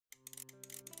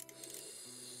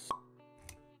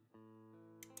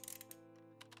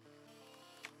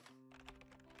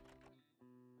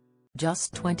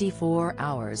Just 24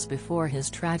 hours before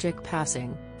his tragic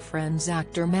passing, Friends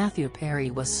actor Matthew Perry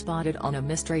was spotted on a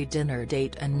mystery dinner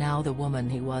date, and now the woman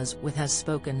he was with has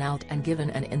spoken out and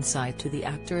given an insight to the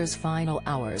actor's final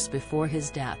hours before his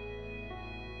death.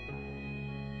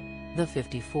 The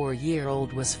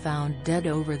 54-year-old was found dead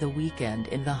over the weekend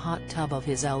in the hot tub of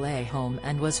his LA home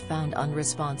and was found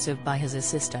unresponsive by his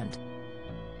assistant.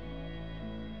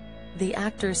 The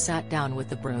actor sat down with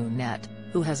the brunette,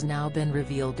 who has now been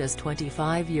revealed as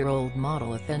 25-year-old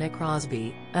model Athena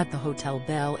Crosby, at the Hotel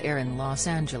Bel Air in Los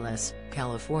Angeles,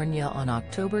 California on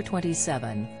October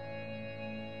 27.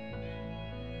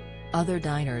 Other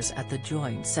diners at the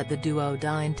joint said the duo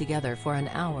dined together for an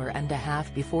hour and a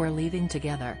half before leaving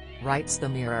together, writes The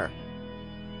Mirror.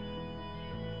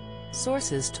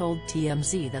 Sources told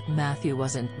TMZ that Matthew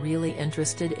wasn't really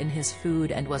interested in his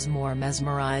food and was more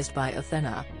mesmerized by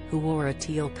Athena, who wore a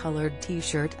teal-colored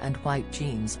t-shirt and white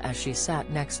jeans as she sat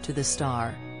next to the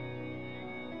star.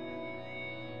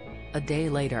 A day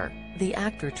later, the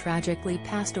actor tragically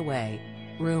passed away.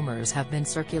 Rumors have been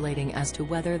circulating as to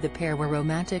whether the pair were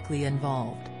romantically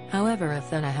involved, however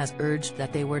Athena has urged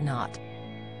that they were not.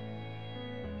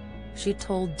 She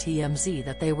told TMZ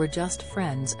that they were just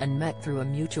friends and met through a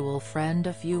mutual friend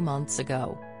a few months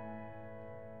ago.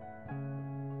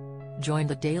 Join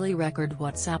the Daily Record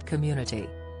WhatsApp community.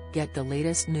 Get the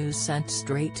latest news sent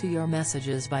straight to your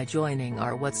messages by joining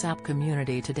our WhatsApp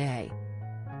community today.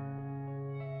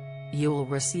 You'll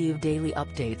receive daily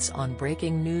updates on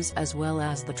breaking news as well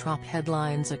as the top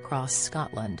headlines across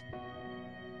Scotland.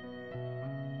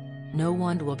 No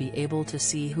one will be able to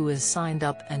see who is signed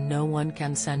up, and no one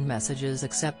can send messages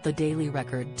except the Daily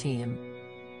Record team.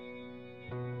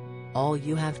 All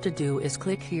you have to do is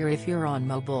click here if you're on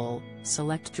mobile,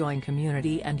 select Join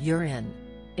Community and you're in.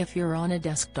 If you're on a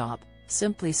desktop,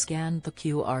 simply scan the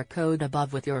QR code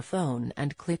above with your phone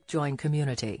and click Join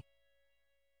Community.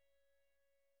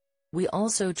 We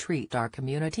also treat our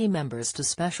community members to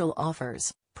special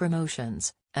offers,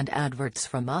 promotions, and adverts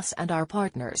from us and our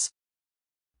partners.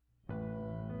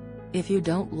 If you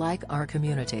don't like our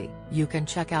community, you can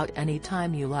check out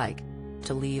anytime you like.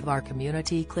 To leave our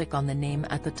community, click on the name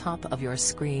at the top of your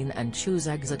screen and choose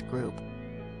Exit Group.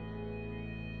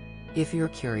 If you're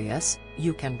curious,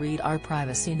 you can read our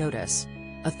privacy notice.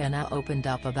 Athena opened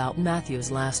up about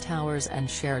Matthew's last hours and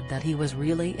shared that he was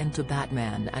really into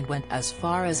Batman and went as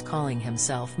far as calling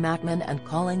himself Matman and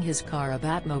calling his car a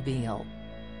Batmobile.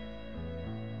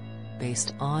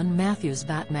 Based on Matthew's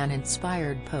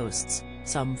Batman-inspired posts,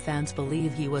 some fans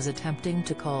believe he was attempting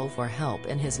to call for help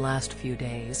in his last few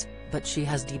days, but she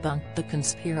has debunked the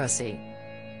conspiracy.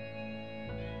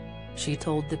 She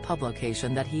told the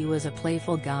publication that he was a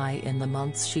playful guy in the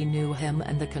months she knew him,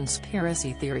 and the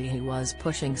conspiracy theory he was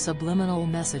pushing subliminal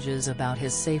messages about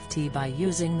his safety by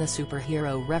using the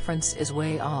superhero reference is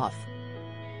way off.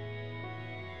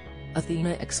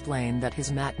 Athena explained that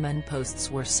his Matman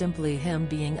posts were simply him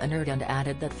being a nerd and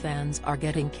added that fans are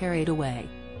getting carried away.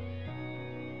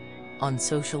 On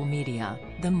social media,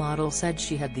 the model said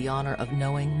she had the honor of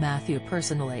knowing Matthew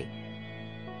personally.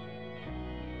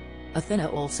 Athena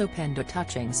also penned a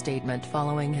touching statement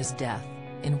following his death,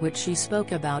 in which she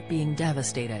spoke about being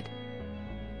devastated.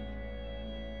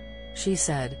 She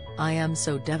said, "I am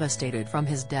so devastated from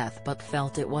his death, but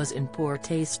felt it was in poor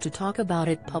taste to talk about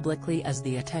it publicly, as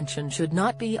the attention should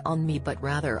not be on me but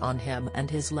rather on him and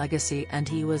his legacy, and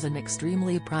he was an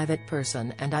extremely private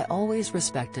person and I always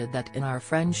respected that in our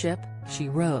friendship," she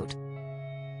wrote.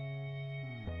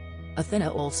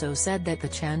 Athena also said that the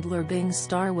Chandler Bing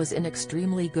star was in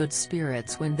extremely good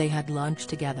spirits when they had lunch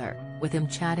together, with him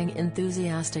chatting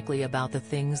enthusiastically about the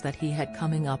things that he had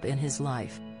coming up in his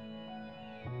life.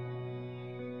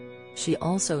 She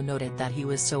also noted that he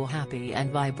was so happy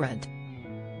and vibrant.